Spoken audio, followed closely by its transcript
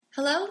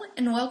Hello,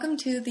 and welcome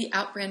to the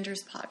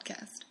Outbranders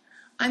podcast.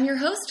 I'm your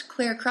host,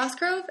 Claire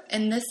Crossgrove,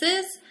 and this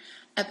is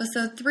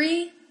episode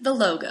 3, the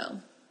logo.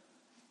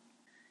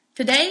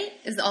 Today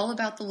is all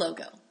about the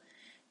logo.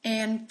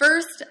 And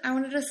first, I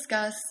want to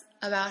discuss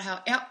about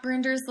how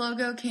Outbranders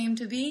logo came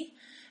to be,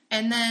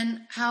 and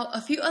then how a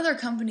few other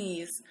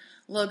companies'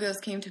 logos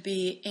came to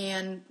be,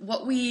 and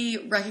what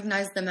we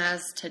recognize them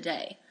as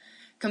today,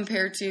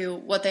 compared to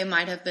what they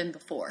might have been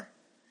before.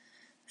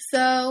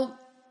 So,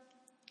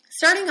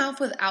 starting off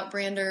with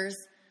Outbranders,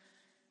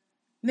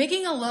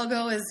 making a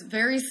logo is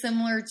very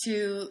similar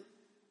to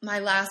my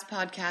last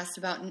podcast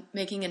about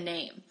making a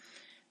name.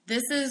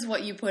 This is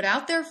what you put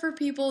out there for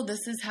people.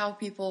 This is how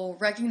people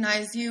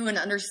recognize you and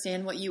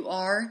understand what you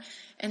are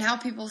and how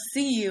people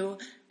see you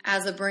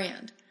as a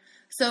brand.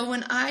 So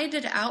when I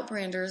did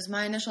Outbranders,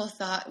 my initial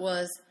thought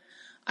was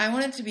I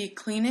want it to be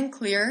clean and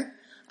clear.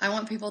 I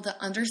want people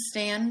to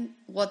understand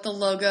what the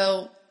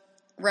logo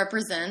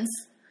represents.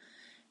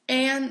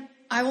 And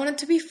I want it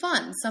to be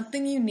fun,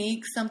 something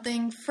unique,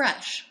 something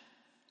fresh.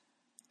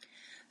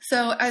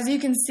 So as you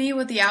can see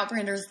with the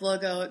Outbranders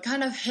logo, it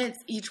kind of hits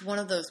each one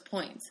of those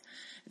points.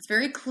 It's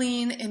very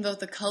clean in both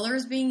the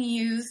colors being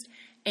used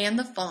and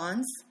the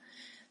fonts.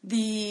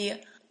 The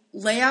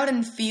layout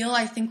and feel,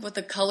 I think, with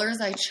the colors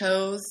I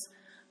chose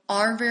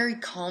are very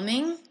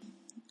calming,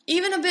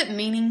 even a bit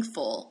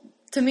meaningful.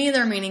 To me,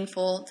 they're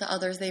meaningful. To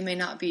others, they may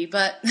not be,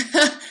 but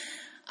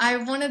I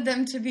wanted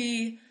them to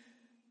be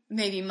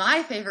maybe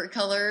my favorite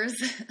colors,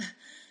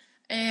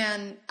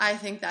 and I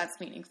think that's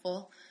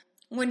meaningful.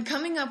 When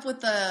coming up with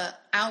the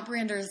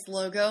Outbranders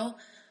logo,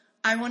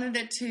 I wanted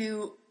it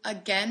to,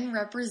 again,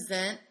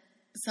 represent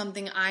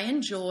something I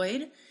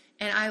enjoyed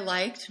and I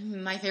liked,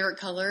 my favorite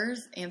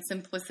colors and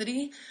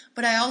simplicity,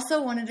 but I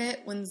also wanted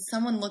it, when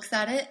someone looks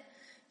at it,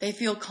 they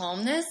feel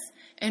calmness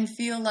and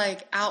feel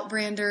like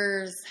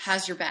Outbranders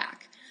has your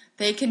back.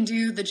 They can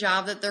do the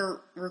job that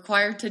they're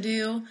required to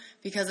do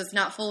because it's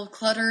not full of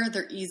clutter.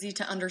 They're easy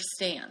to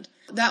understand.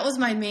 That was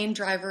my main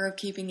driver of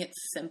keeping it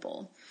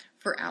simple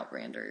for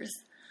Outbranders.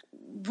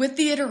 With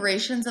the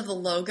iterations of the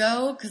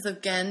logo, because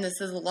again,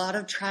 this is a lot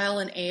of trial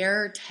and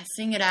error,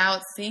 testing it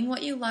out, seeing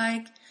what you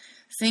like,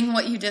 seeing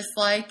what you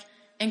dislike,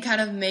 and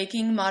kind of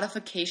making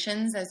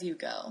modifications as you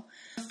go.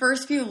 The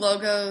first few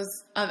logos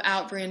of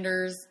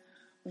Outbranders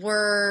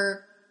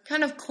were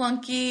kind of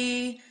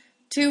clunky,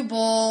 too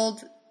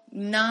bold,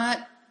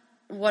 not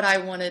what I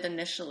wanted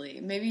initially.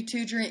 Maybe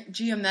too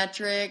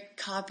geometric,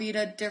 copied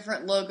a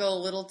different logo a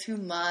little too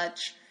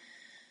much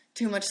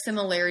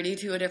similarity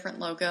to a different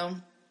logo.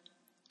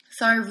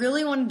 So I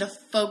really wanted to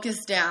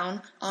focus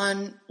down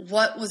on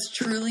what was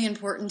truly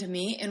important to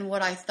me and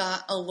what I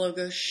thought a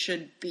logo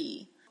should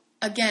be.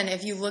 Again,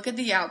 if you look at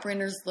the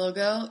Outbranders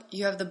logo,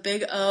 you have the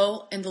big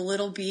O and the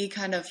little b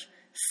kind of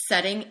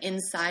setting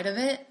inside of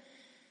it.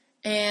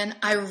 And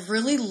I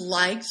really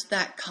liked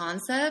that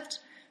concept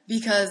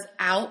because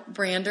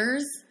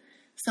Outbranders,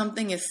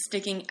 something is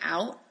sticking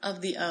out of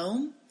the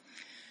O,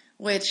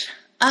 which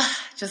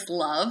just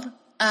love.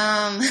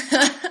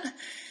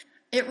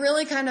 It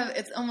really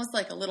it's almost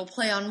like a little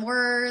play on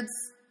words,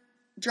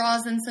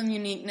 draws in some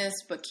uniqueness,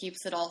 but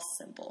keeps it all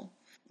simple.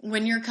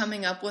 When you're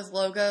coming up with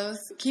logos,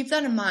 keep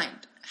that in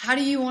mind. How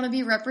do you want to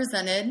be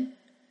represented?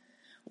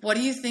 What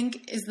do you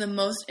think is the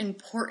most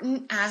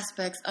important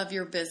aspects of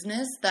your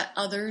business that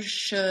others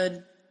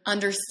should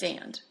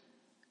understand?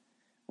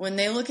 When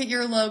they look at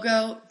your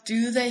logo,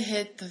 do they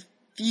hit the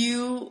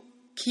few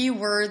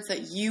keywords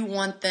that you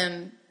want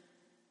them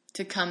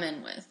to come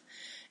in with?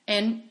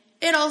 And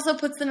it also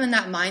puts them in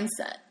that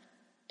mindset.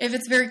 If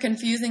it's very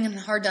confusing and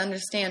hard to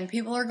understand,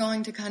 people are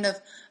going to kind of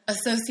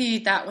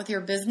associate that with your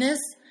business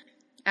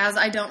as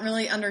I don't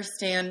really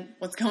understand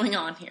what's going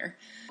on here.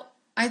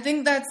 I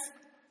think that's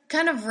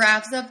kind of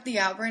wraps up the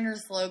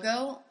Outbranders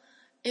logo.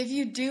 If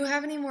you do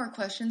have any more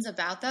questions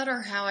about that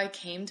or how I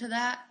came to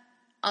that,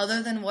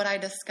 other than what I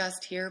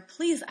discussed here,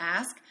 please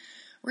ask.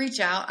 Reach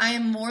out. I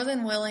am more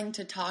than willing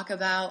to talk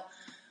about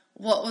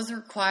what was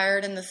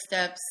required in the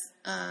steps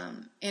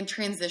and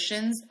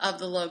transitions of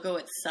the logo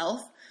itself.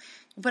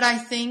 But I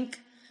think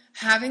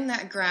having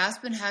that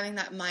grasp and having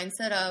that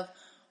mindset of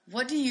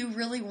what do you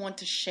really want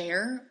to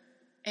share,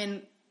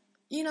 and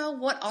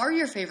what are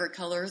your favorite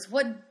colors?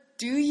 What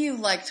do you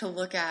like to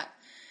look at?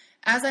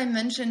 As I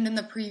mentioned in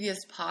the previous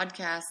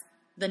podcast,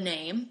 the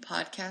name,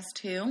 Podcast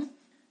 2,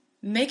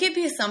 make it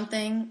be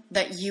something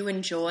that you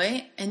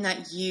enjoy and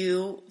that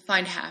you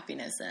find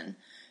happiness in.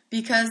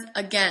 Because,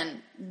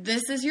 again,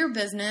 this is your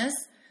business.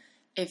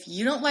 If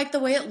you don't like the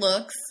way it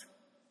looks,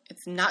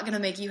 it's not going to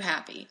make you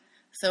happy.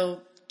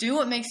 So do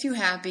what makes you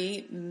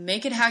happy.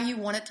 Make it how you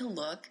want it to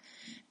look.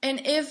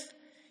 And if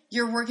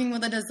you're working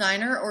with a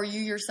designer or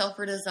you yourself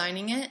are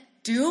designing it,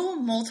 do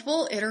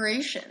multiple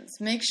iterations.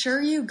 Make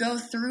sure you go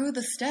through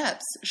the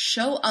steps.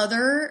 Show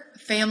other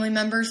family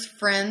members,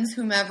 friends,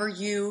 whomever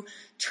you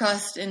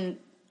trust and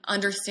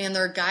understand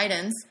their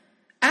guidance.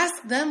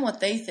 Ask them what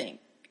they think.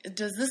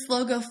 Does this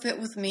logo fit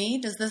with me?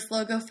 Does this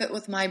logo fit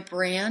with my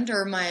brand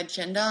or my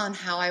agenda on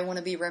how I want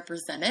to be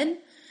represented?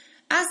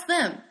 ask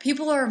them.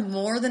 People are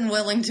more than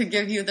willing to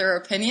give you their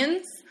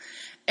opinions,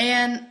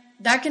 and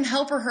that can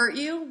help or hurt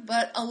you,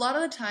 but a lot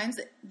of the times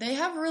they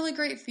have really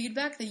great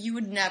feedback that you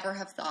would never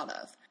have thought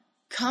of.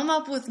 Come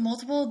up with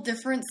multiple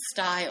different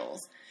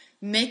styles.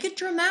 Make it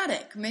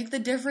dramatic. Make the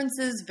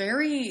differences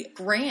very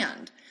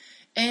grand.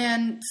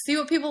 And see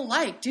what people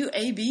like. Do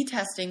A/B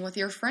testing with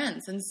your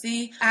friends and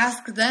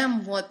ask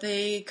them what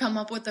they come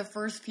up with the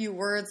first few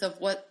words of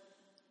what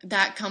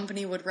that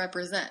company would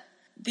represent.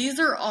 These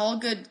are all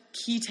good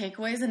key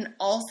takeaways, and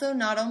also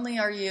not only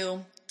are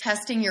you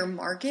testing your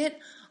market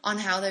on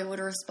how they would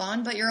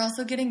respond, but you're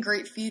also getting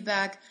great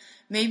feedback,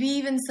 maybe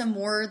even some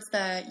words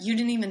that you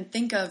didn't even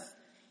think of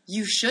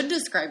you should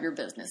describe your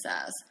business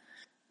as.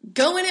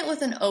 Go in it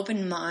with an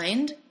open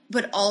mind,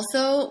 but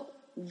also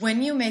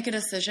when you make a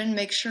decision,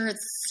 make sure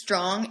it's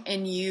strong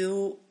and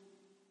you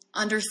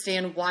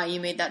understand why you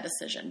made that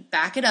decision.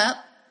 Back it up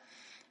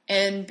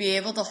and be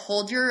able to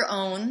hold your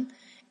own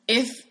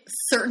if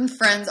certain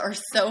friends are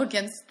so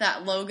against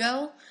that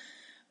logo,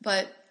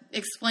 but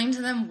explain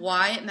to them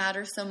why it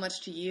matters so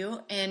much to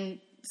you and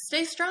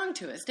stay strong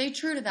to it. Stay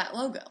true to that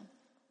logo.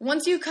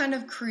 Once you kind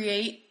of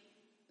create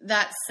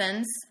that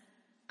sense,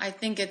 I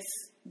think it's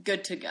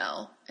good to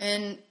go.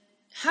 And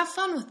have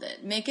fun with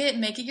it. Make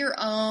it your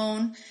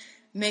own.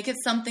 Make it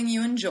something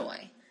you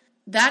enjoy.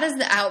 That is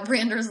the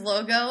Outbranders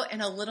logo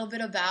and a little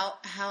bit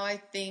about how I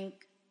think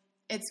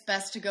it's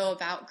best to go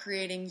about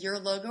creating your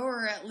logo,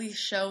 or at least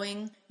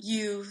showing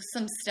you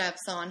some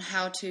steps on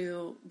how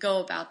to go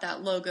about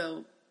that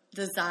logo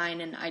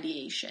design and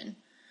ideation.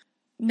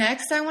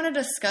 Next, I want to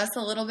discuss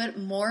a little bit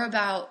more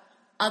about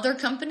other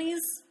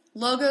companies'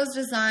 logos,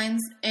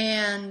 designs,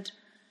 and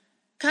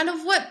kind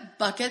of what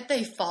bucket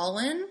they fall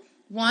in.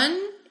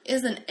 One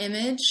is an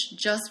image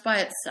just by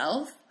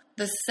itself.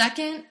 The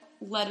second,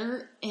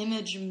 letter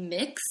image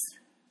mix,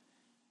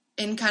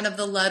 in kind of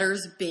the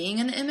letters being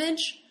an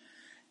image.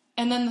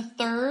 And then the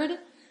third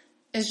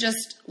is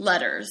just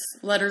letters.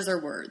 Letters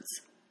are words.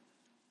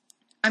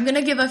 I'm going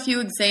to give a few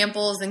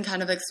examples and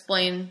kind of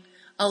explain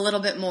a little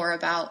bit more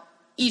about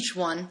each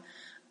one.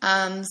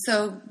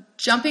 So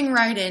jumping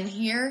right in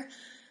here,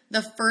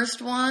 the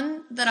first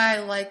one that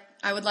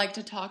I would like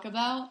to talk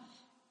about,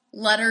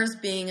 letters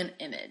being an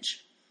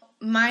image.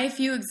 My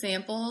few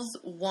examples,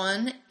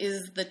 one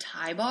is the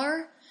tie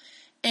bar.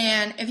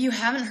 And if you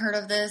haven't heard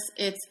of this,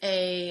 it's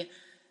a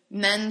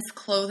men's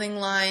clothing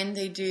line.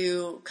 They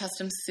do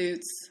custom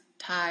suits,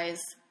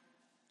 ties,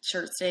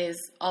 shirt stays,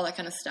 all that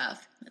kind of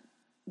stuff.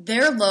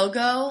 Their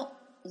logo,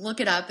 look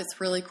it up, it's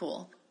really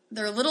cool.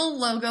 Their little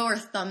logo or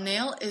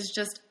thumbnail is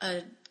just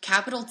a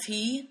capital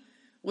T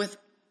with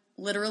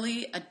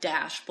literally a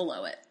dash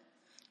below it.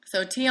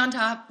 So T on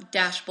top,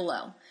 dash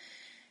below.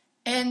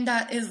 And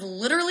that is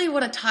literally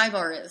what a tie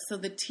bar is. So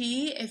the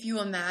T, if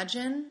you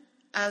imagine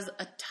as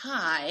a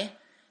tie,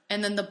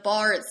 and then the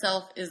bar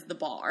itself is the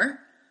bar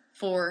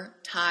for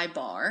tie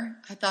bar.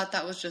 I thought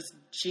that was just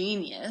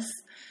genius.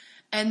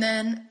 And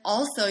then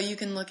also you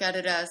can look at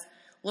it as,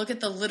 look at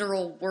the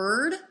literal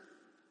word.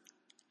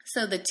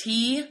 So the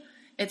T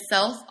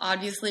itself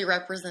obviously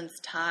represents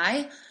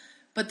tie,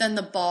 but then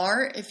the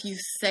bar, if you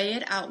say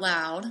it out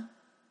loud,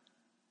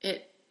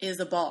 it is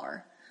a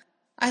bar.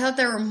 I thought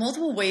there were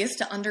multiple ways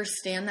to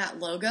understand that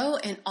logo,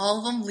 and all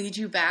of them lead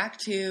you back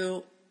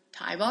to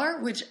tie bar,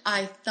 which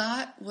I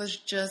thought was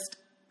just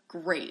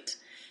great.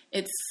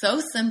 It's so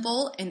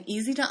simple and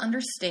easy to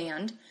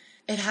understand.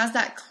 It has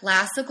that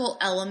classical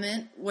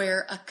element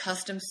where a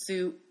custom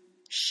suit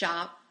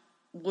shop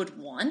would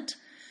want.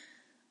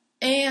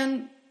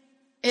 And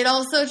it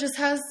also just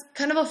has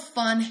kind of a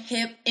fun,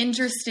 hip,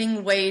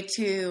 interesting way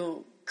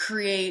to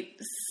create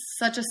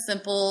such a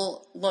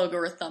simple logo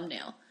or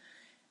thumbnail.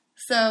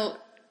 So,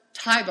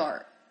 tie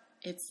bar,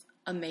 it's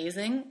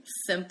amazing,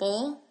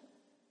 simple,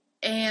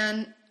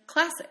 and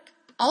classic.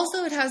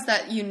 Also, it has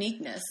that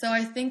uniqueness. So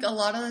I think a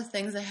lot of the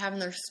things they have in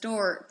their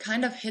store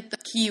kind of hit the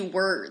key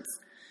words.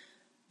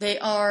 They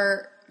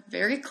are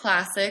very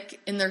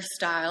classic in their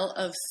style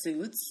of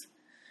suits.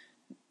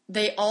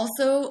 They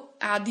also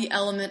add the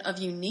element of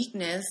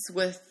uniqueness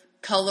with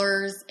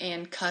colors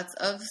and cuts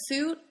of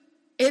suit.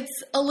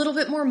 It's a little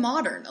bit more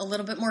modern, a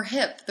little bit more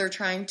hip. They're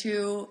trying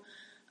to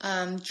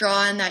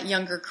draw in that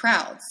younger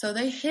crowd. So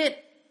they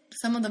hit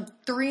some of the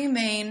three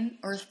main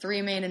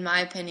in my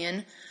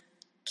opinion,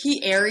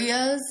 key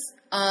areas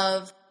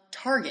of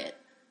target.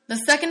 The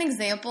second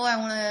example I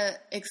want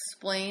to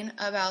explain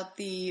about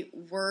the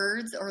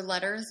words or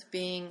letters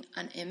being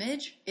an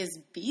image is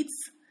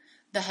Beats,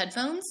 the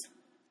headphones.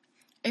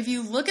 If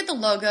you look at the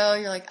logo,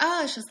 you're like,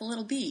 it's just a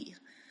little B.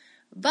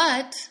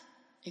 But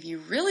if you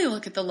really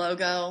look at the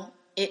logo,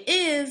 it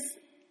is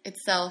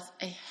itself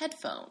a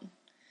headphone.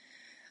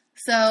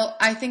 So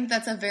I think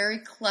that's a very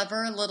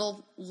clever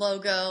little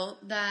logo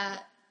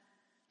that,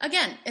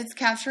 again, it's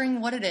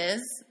capturing what it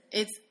is.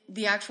 It's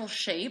the actual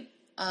shape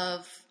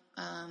of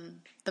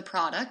the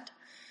product.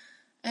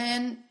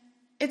 And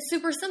it's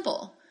super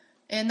simple.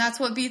 And that's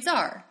what Beats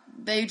are.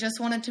 They just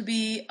want it to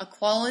be a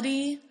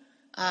quality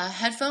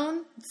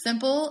headphone,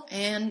 simple,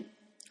 and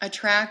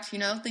attract,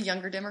 the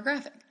younger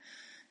demographic.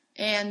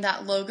 And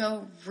that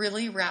logo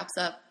really wraps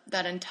up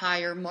that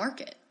entire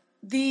market.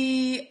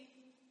 The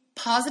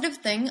positive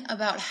thing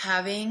about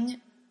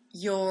having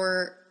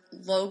your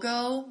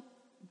logo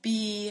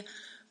be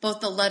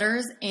both the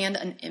letters and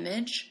an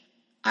image,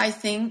 I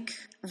think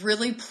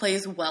really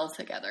plays well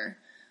together.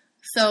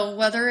 So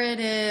whether it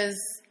is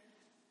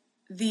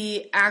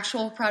the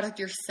actual product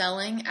you're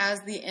selling as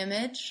the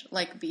image,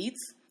 like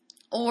Beats,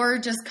 or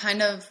just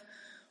kind of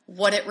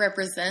what it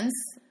represents,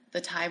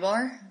 the tie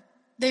bar,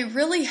 they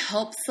really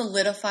help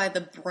solidify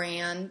the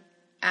brand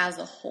as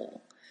a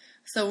whole.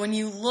 So when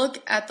you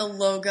look at the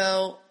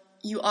logo,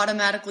 you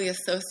automatically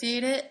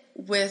associate it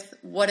with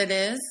what it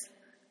is.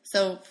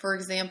 So for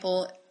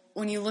example,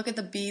 when you look at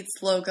the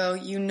Beats logo,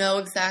 you know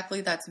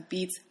exactly that's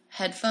Beats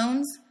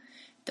headphones.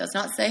 It does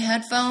not say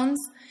headphones.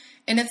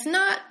 And it's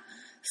not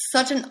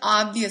such an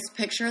obvious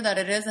picture that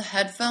it is a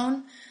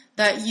headphone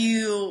that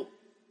you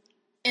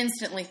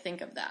instantly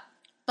think of that.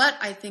 But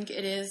I think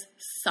it is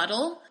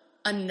subtle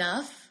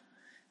enough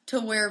to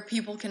where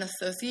people can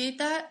associate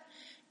that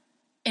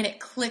and it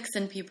clicks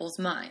in people's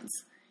minds.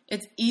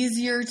 It's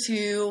easier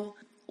to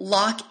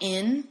lock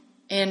in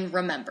and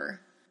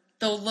remember.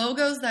 The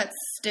logos that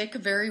stick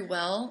very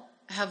well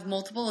have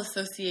multiple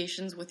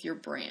associations with your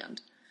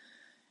brand.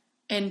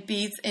 And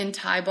Beats and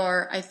Tie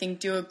Bar, I think,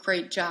 do a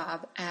great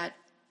job at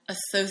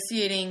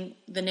associating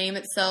the name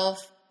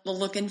itself, the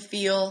look and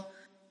feel,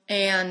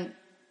 and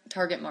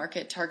target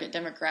market, target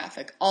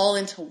demographic, all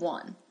into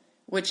one,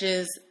 which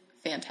is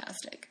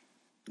fantastic.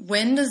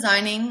 When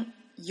designing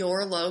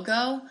your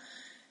logo,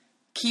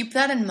 keep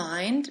that in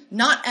mind.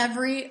 Not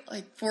every,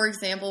 like for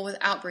example, with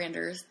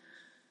Outbranders,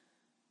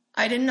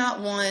 I did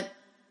not want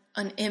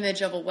an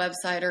image of a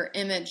website or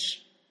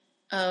image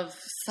of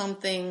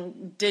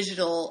something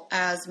digital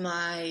as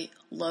my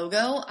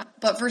logo.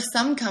 But for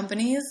some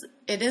companies,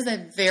 it is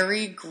a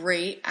very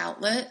great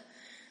outlet.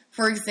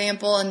 For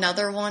example,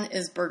 another one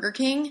is Burger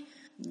King.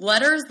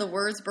 Letters, the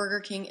words Burger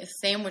King is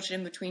sandwiched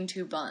in between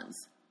two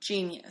buns.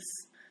 Genius.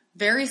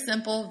 Very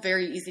simple,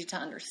 very easy to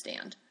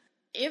understand.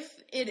 If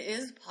it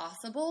is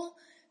possible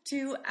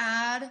to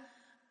add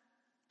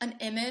an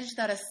image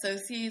that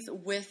associates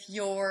with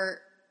your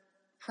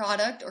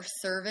product or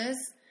service,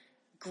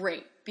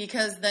 great,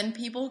 because then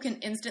people can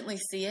instantly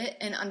see it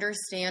and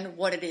understand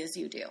what it is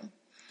you do.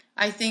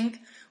 I think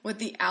with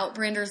the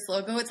Outbranders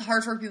logo, it's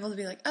hard for people to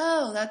be like,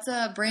 oh, that's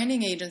a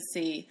branding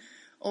agency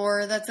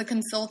or that's a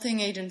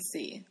consulting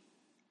agency.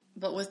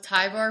 But with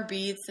Tie Bar,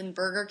 Beats, and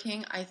Burger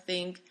King, I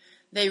think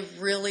they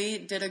really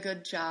did a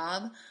good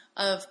job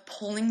of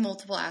pulling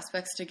multiple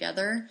aspects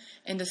together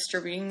and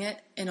distributing it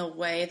in a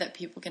way that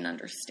people can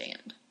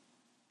understand.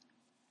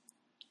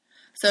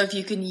 So if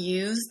you can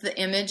use the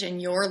image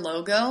in your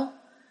logo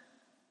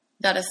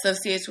that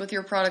associates with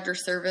your product or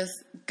service,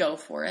 go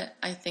for it.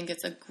 I think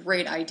it's a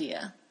great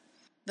idea.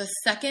 The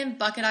second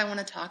bucket I want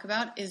to talk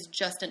about is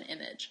just an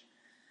image.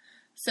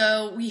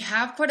 So we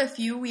have quite a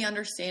few we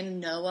understand and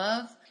know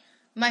of.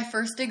 My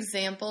first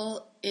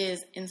example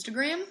is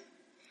Instagram.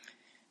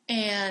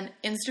 And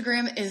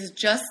Instagram is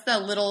just the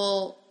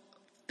little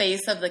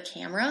face of the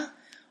camera,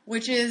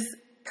 which is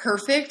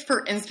perfect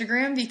for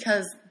Instagram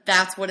because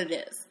that's what it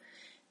is.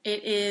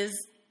 It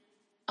is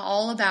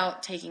all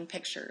about taking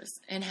pictures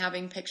and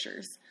having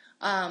pictures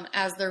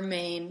as their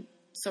main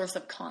source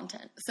of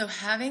content. So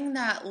having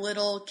that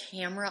little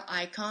camera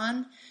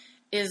icon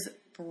is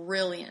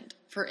brilliant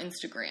for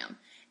Instagram.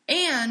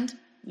 And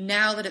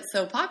now that it's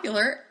so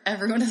popular,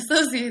 everyone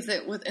associates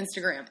it with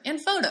Instagram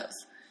and photos,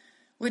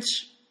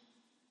 which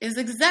is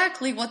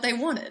exactly what they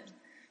wanted.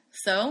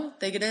 So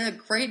they did a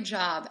great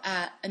job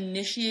at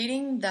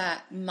initiating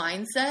that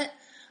mindset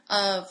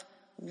of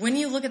when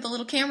you look at the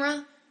little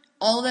camera,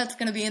 all that's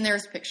going to be in there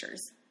is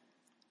pictures,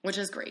 which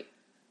is great.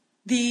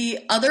 The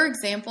other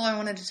example I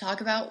wanted to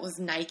talk about was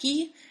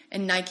Nike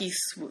and Nike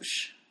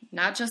swoosh.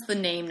 Not just the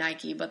name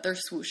Nike, but their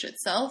swoosh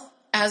itself.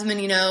 As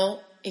many know,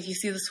 if you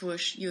see the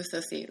swoosh, you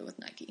associate it with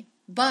Nike.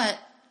 But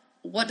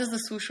what does the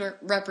swoosh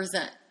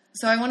represent?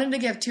 So I wanted to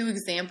give two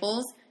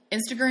examples.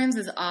 Instagram's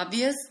is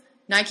obvious.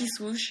 Nike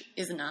swoosh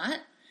is not.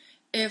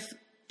 If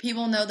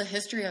people know the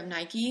history of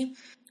Nike,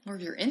 or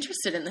if you're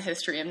interested in the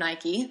history of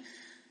Nike,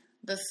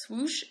 the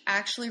swoosh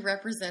actually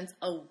represents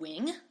a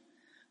wing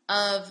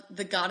of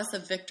the goddess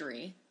of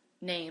victory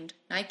named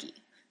Nike.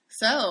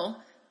 So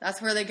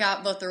that's where they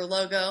got both their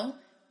logo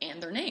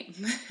and their name,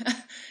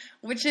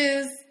 which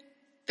is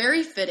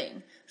very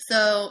fitting.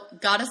 So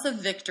goddess of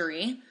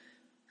victory,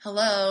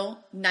 hello,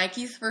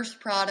 Nike's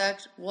first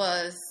product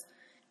was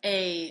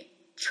a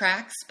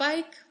track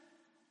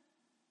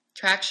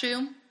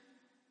shoe.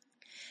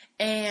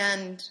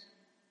 And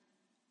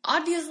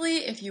obviously,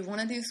 if you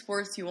want to do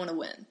sports, you want to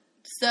win.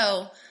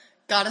 So,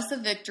 Goddess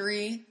of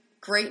Victory,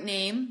 great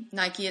name,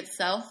 Nike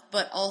itself,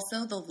 but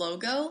also the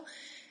logo.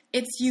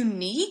 It's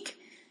unique,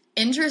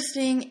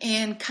 interesting,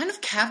 and kind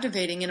of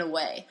captivating in a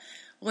way,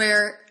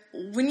 where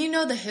when you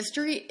know the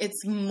history,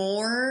 it's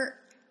more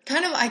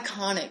kind of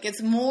iconic.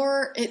 It's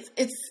more, it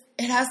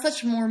has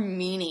such more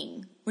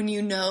meaning when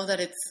you know that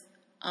it's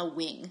a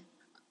wing.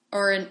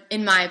 or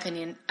in my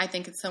opinion, I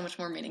think it's so much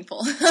more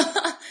meaningful.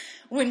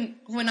 When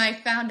I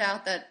found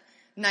out that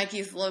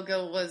Nike's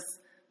logo was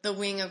the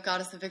wing of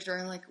Goddess of Victory,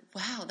 I'm like,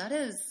 wow, that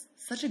is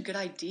such a good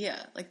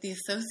idea. Like the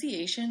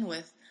association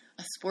with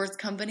a sports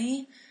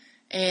company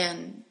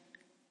and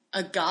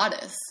a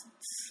goddess,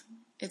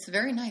 it's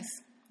very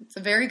nice. It's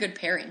a very good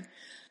pairing.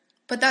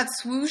 But that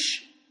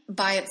swoosh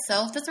by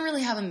itself doesn't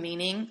really have a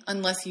meaning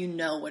unless you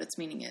know what its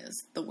meaning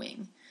is, the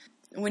wing.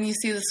 When you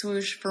see the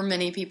swoosh, for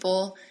many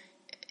people,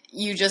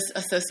 you just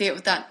associate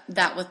with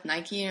that with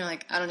Nike, and you're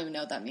like, I don't even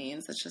know what that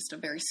means. It's just a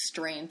very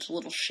strange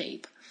little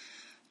shape.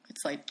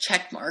 It's like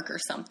check mark or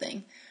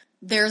something.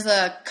 There's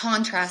a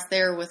contrast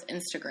there with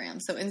Instagram.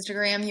 So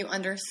Instagram, you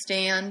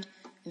understand,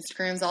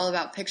 Instagram's all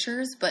about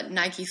pictures, but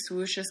Nike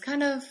swoosh is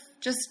kind of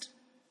just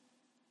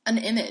an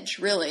image,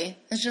 really.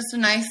 It's just a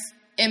nice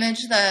image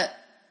that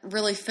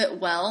really fit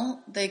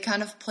well. They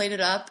kind of played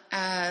it up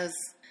as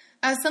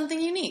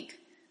something unique.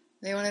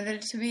 They wanted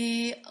it to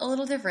be a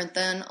little different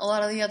than a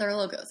lot of the other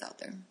logos out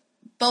there.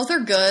 Both are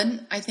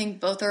good. I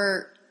think both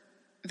are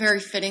very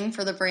fitting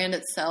for the brand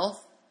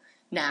itself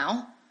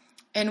now.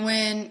 And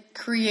when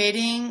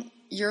creating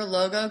your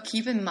logo,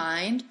 keep in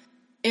mind,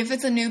 if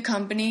it's a new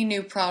company,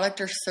 new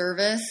product or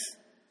service,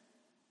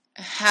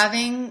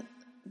 having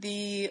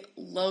the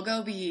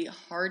logo be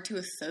hard to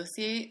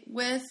associate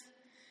with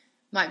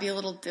might be a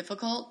little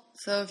difficult.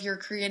 So if you're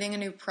creating a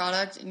new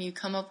product and you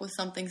come up with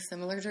something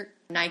similar to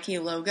Nike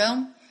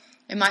logo,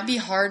 it might be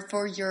hard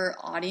for your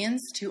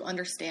audience to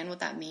understand what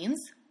that means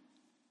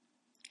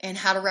and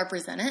how to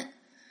represent it.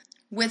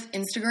 With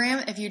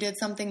Instagram, if you did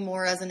something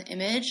more as an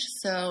image,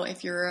 so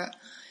if you're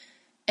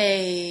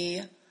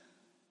a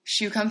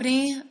shoe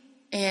company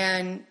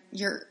and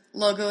your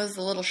logo is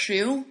a little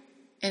shoe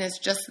and it's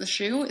just the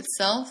shoe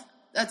itself,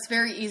 that's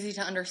very easy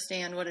to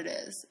understand what it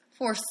is.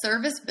 For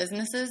service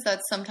businesses,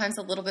 that's sometimes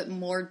a little bit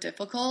more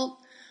difficult,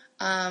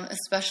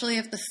 especially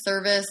if the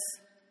service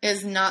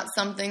is not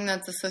something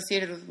that's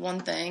associated with one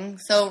thing.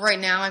 So right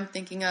now I'm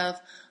thinking of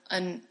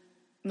a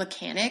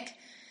mechanic,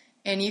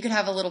 and you could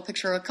have a little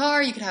picture of a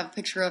car, you could have a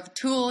picture of a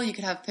tool, you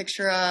could have a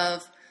picture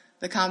of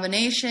the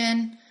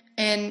combination,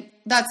 and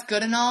that's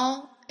good and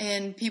all,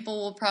 and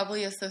people will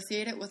probably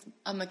associate it with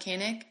a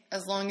mechanic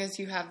as long as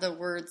you have the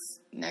words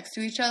next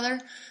to each other.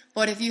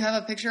 But if you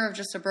have a picture of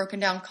just a broken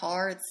down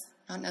car, it's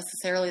not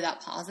necessarily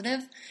that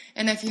positive.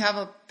 And if you have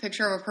a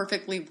picture of a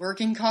perfectly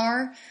working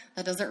car,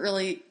 that doesn't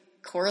really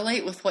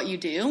correlate with what you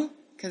do,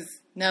 because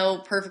no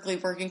perfectly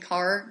working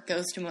car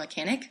goes to a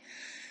mechanic.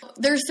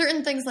 There's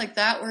certain things like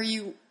that where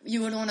you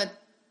would want to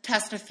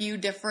test a few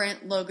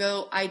different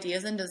logo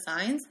ideas and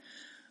designs.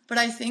 But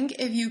I think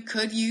if you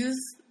could use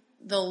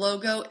the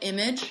logo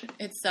image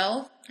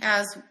itself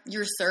as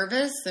your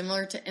service,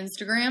 similar to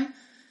Instagram,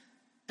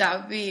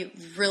 that would be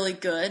really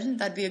good.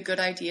 That'd be a good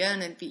idea,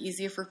 and it'd be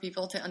easier for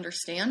people to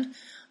understand.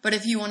 But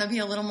if you want to be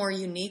a little more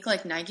unique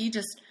like Nike,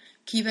 just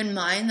keep in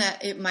mind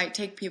that it might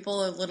take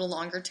people a little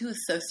longer to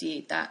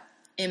associate that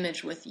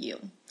image with you,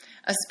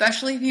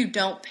 especially if you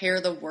don't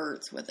pair the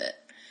words with it.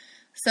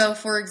 So,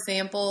 for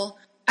example,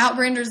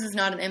 Outbranders is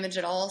not an image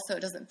at all, so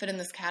it doesn't fit in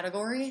this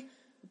category.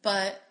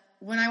 But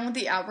when I want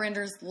the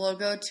Outbranders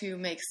logo to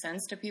make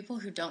sense to people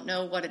who don't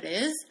know what it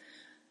is,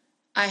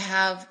 I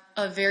have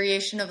a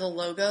variation of the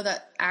logo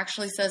that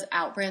actually says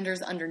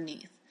Outbranders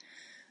underneath.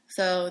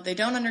 So they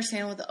don't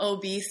understand what the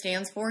OB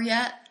stands for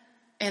yet,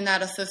 and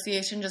that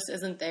association just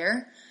isn't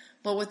there.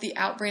 But with the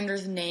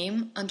Outbranders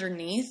name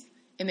underneath,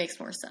 it makes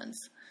more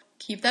sense.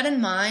 Keep that in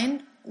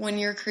mind when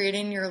you're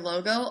creating your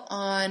logo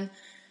on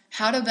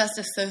how to best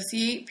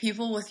associate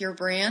people with your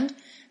brand.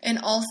 And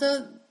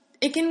also,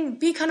 it can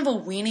be kind of a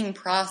weaning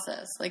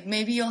process. Like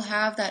maybe you'll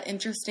have that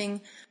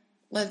interesting,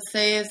 let's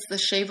say it's the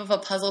shape of a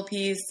puzzle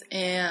piece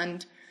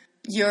and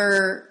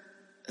your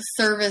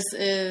service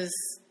is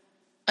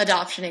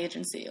adoption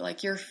agency.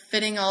 Like you're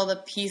fitting all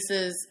the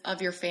pieces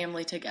of your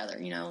family together,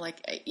 like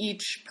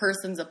each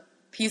person's a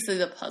piece of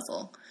the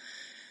puzzle.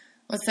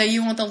 Let's say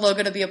you want the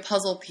logo to be a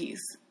puzzle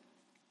piece.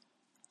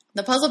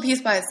 The puzzle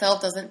piece by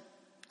itself doesn't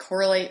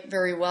correlate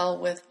very well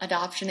with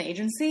adoption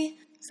agency.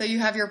 So you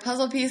have your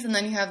puzzle piece and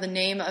then you have the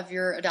name of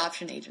your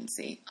adoption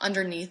agency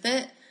underneath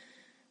it.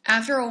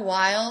 After a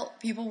while,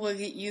 people will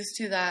get used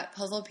to that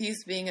puzzle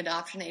piece being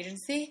adoption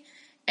agency,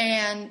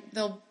 and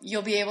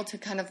you'll be able to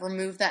kind of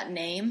remove that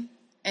name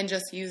and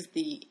just use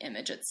the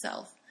image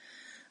itself.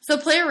 So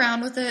play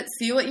around with it,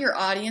 see what your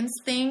audience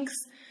thinks,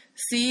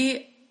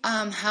 see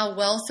how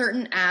well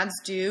certain ads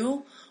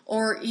do,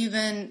 or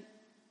even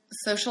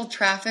social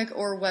traffic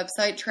or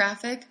website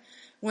traffic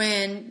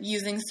when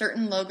using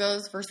certain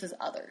logos versus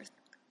others.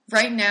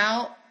 Right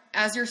now,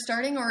 as you're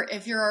starting, or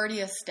if you're already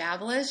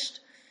established,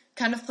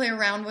 kind of play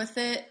around with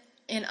it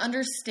and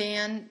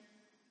understand,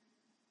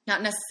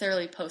 not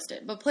necessarily post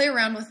it, but play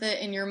around with it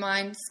in your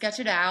mind,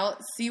 sketch it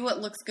out, see what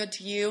looks good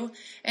to you,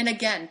 and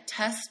again,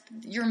 test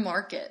your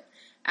market.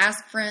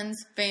 Ask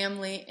friends,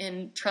 family,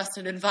 and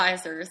trusted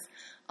advisors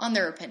on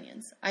their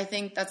opinions. I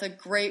think that's a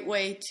great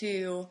way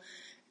to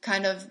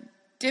kind of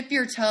dip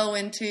your toe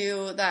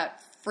into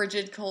that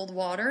frigid cold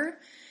water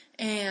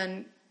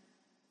and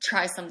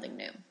try something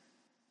new.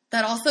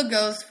 That also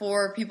goes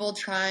for people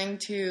trying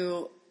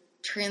to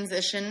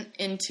transition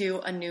into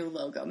a new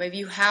logo. Maybe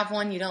you have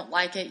one, you don't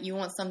like it, you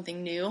want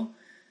something new.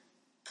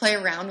 Play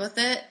around with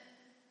it.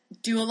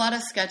 Do a lot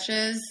of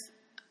sketches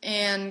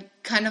and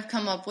kind of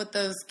come up with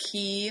those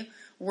key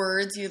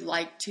words you'd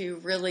like to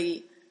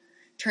really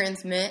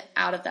transmit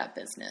out of that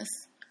business.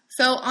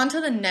 So on to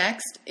the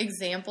next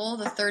example.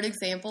 The third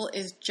example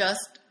is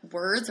just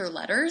words or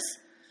letters.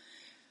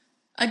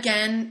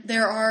 Again,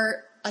 there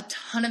are a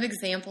ton of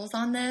examples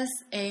on this,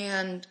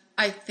 and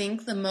I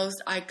think the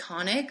most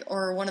iconic,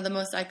 or one of the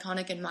most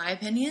iconic in my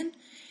opinion,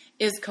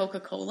 is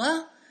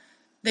Coca-Cola.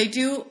 They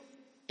do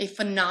a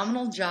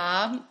phenomenal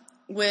job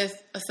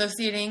with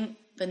associating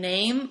the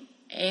name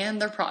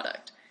and their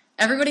product.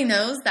 Everybody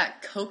knows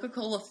that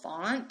Coca-Cola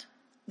font,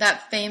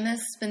 that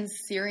famous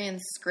Spencerian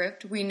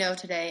script we know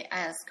today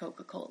as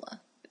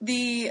Coca-Cola.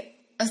 The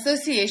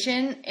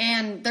association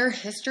and their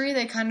history,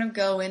 they kind of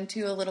go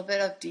into a little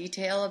bit of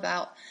detail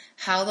about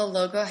how the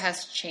logo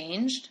has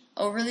changed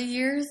over the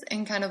years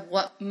and kind of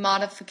what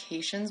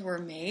modifications were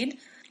made.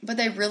 But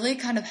they really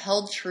kind of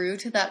held true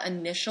to that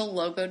initial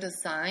logo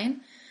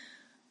design,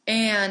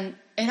 and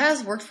it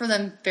has worked for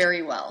them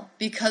very well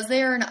because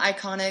they are an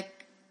iconic,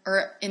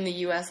 or in the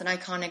US, an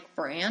iconic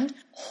brand.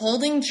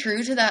 Holding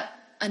true to that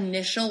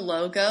initial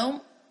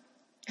logo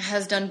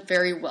has done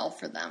very well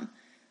for them.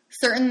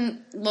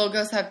 Certain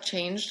logos have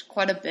changed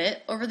quite a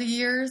bit over the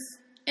years,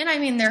 and I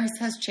mean theirs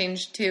has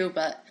changed too,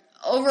 but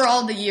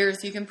overall the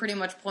years you can pretty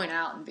much point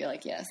out and be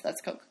like, yes,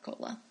 that's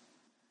Coca-Cola.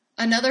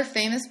 Another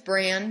famous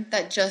brand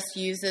that just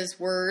uses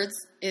words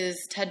is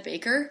Ted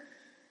Baker.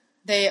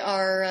 They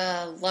are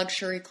a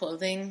luxury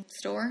clothing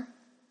store.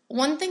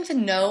 One thing to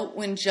note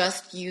when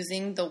just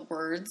using the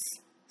words,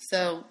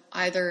 so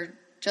either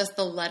just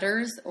the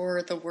letters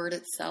or the word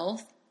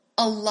itself,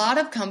 a lot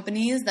of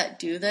companies that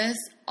do this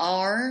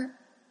are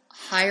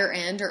higher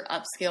end or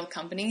upscale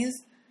companies.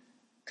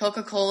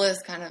 Coca-Cola is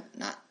kind of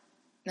not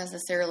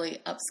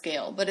necessarily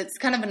upscale, but it's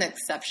kind of an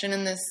exception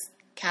in this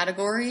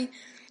category.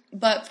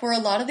 But for a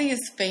lot of these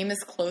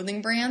famous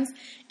clothing brands,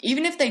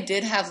 even if they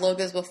did have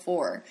logos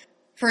before,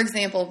 for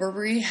example,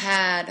 Burberry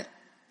had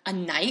a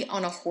knight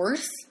on a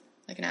horse,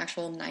 like an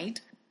actual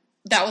knight.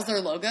 That was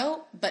their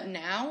logo. But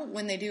now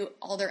when they do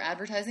all their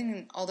advertising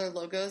and all their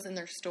logos in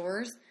their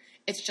stores,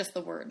 it's just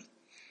the word.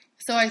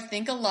 So I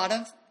think a lot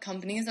of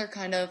companies are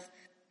kind of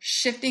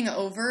shifting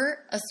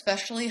over,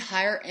 especially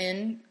higher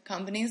end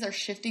companies are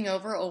shifting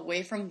over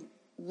away from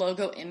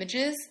logo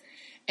images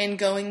and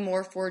going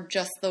more for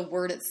just the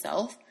word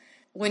itself.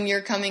 When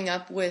you're coming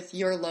up with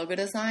your logo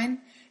design,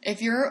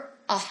 if you're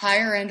a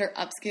higher end or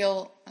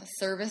upscale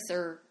service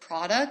or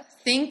product,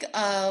 think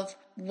of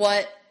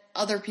what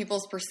other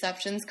people's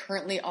perceptions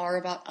currently are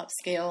about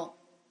upscale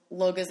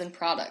logos and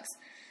products.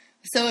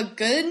 So a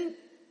good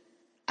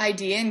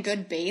idea and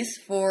good base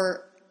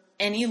for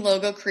any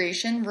logo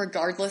creation,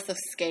 regardless of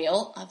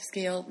scale,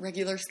 upscale,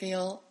 regular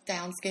scale,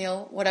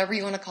 downscale, whatever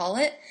you want to call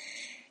it,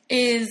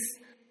 is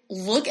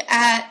look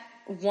at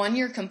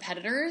your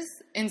competitors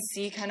and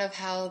see kind of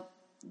how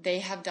they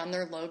have done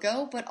their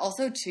logo, but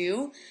also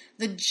two,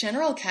 the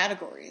general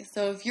category.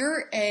 So if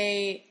you're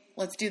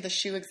let's do the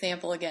shoe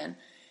example again.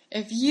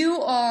 If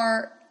you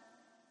are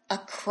a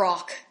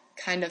Croc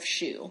kind of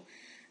shoe,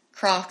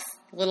 Crocs,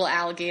 little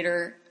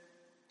alligator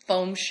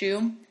foam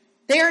shoe,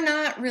 they are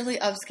not really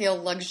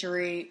upscale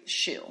luxury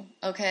shoe,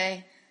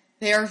 okay?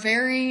 They are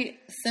very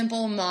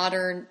simple,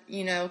 modern,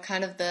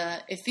 kind of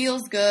it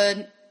feels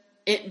good,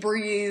 it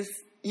breathes,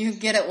 you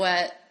get it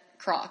wet,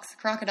 Crocs.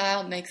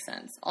 Crocodile makes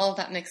sense. All of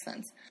that makes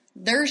sense.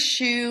 Their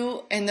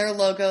shoe and their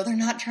logo, they're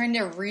not trying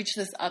to reach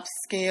this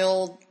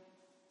upscale,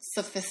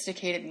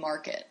 sophisticated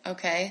market,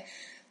 okay?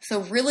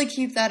 So really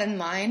keep that in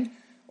mind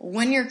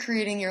when you're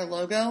creating your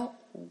logo.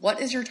 What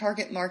is your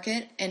target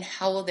market and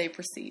how will they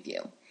perceive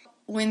you?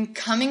 When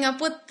coming up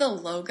with the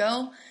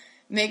logo,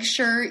 make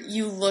sure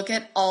you look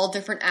at all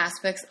different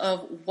aspects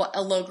of what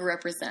a logo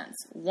represents.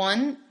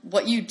 One,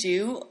 what you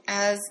do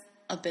as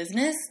a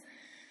business.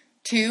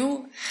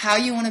 Two, how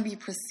you want to be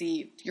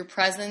perceived, your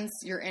presence,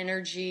 your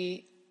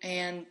energy,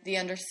 and the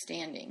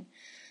understanding.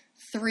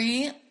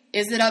 Three,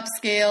 is it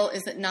upscale?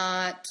 Is it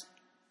not?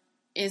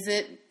 Is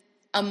it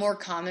a more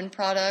common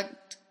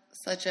product,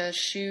 such as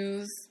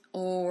shoes?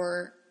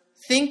 Or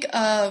think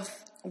of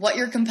what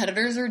your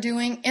competitors are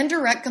doing and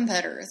direct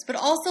competitors, but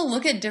also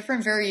look at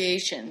different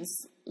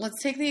variations.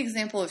 Let's take the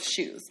example of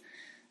shoes.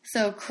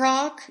 So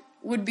Croc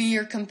would be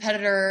your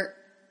competitor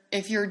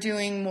if you're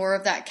doing more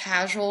of that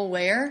casual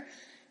wear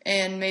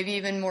and maybe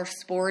even more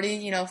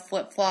sporty,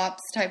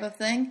 flip-flops type of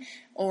thing,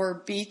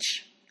 or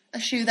beach, a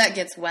shoe that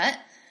gets wet.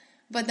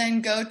 But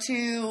then go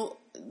to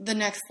the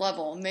next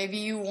level. Maybe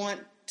you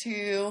want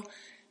to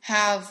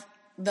have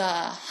the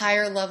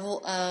higher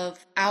level of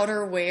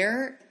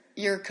outerwear.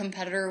 Your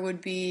competitor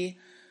would be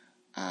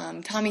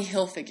Tommy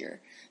Hilfiger.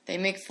 They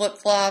make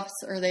flip-flops,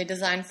 or they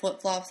design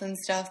flip-flops and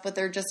stuff, but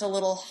they're just a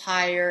little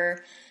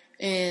higher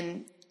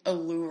in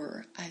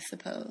allure, I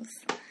suppose.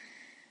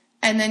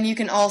 And then you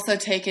can also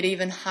take it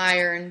even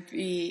higher and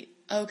be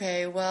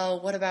okay, well,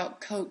 what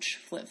about Coach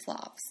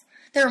flip-flops?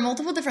 There are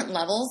multiple different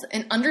levels,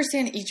 and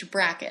understand each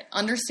bracket.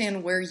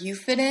 Understand where you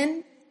fit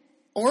in,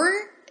 or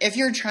if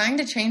you're trying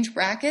to change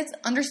brackets,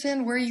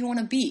 understand where you want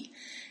to be.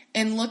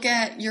 And look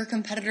at your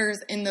competitors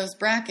in those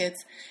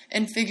brackets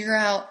and figure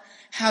out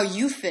how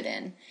you fit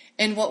in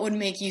and what would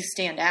make you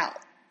stand out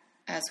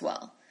as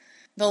well.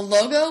 The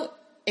logo,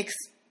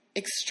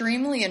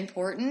 extremely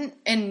important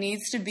and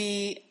needs to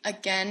be,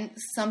 again,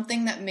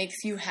 something that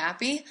makes you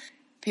happy.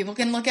 People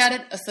can look at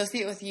it,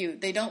 associate with you.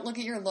 They don't look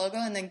at your logo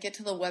and then get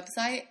to the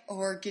website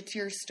or get to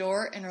your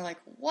store and are like,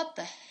 what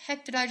the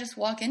heck did I just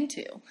walk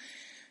into?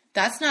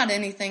 That's not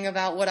anything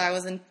about what I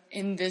was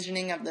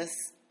envisioning of this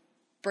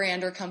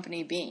brand or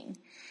company being.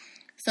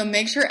 So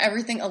make sure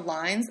everything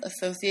aligns,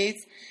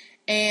 associates,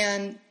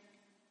 and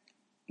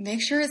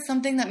make sure it's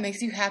something that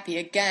makes you happy.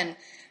 Again,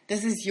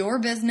 this is your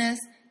business.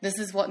 This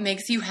is what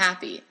makes you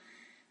happy.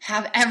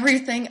 Have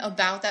everything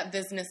about that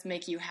business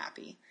make you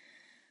happy.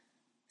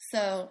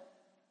 So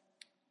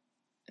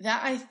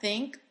that, I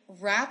think,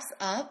 wraps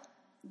up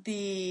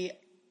the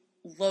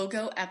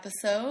logo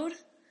episode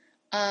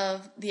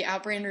of the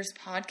Outbranders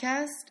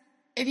podcast.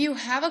 If you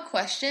have a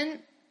question,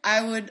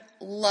 I would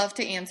love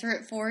to answer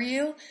it for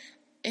you.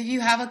 If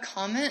you have a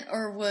comment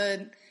or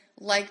would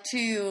like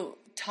to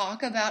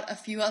talk about a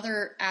few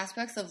other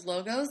aspects of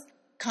logos,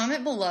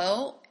 comment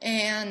below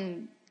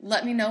and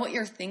let me know what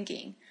you're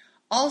thinking.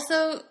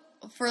 Also,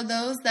 for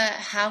those that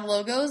have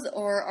logos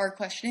or are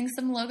questioning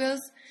some logos,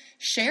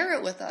 share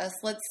it with us.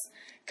 Let's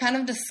kind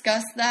of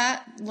discuss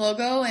that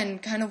logo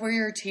and kind of where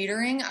you're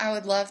teetering. I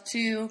would love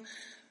to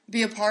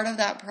be a part of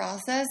that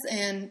process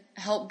and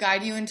help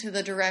guide you into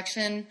the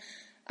direction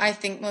I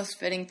think most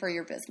fitting for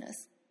your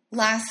business.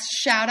 Last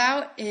shout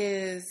out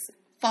is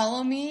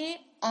follow me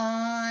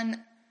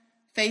on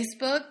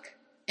Facebook,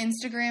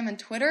 Instagram, and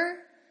Twitter.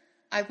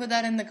 I put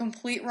that in the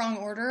complete wrong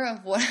order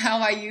of how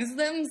I use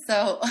them.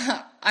 So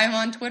I'm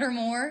on Twitter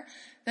more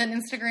than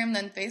Instagram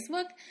than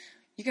Facebook.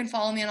 You can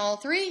follow me on all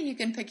three. You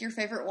can pick your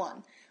favorite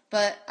one.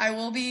 But I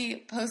will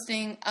be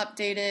posting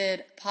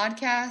updated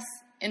podcasts,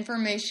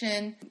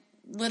 information,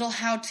 little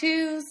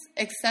how-tos,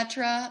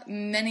 etc.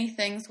 Many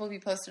things will be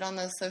posted on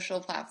those social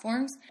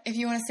platforms. If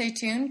you want to stay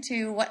tuned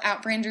to what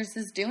Outbranders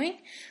is doing,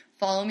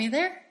 follow me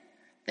there.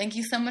 Thank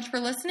you so much for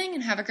listening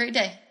and have a great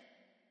day.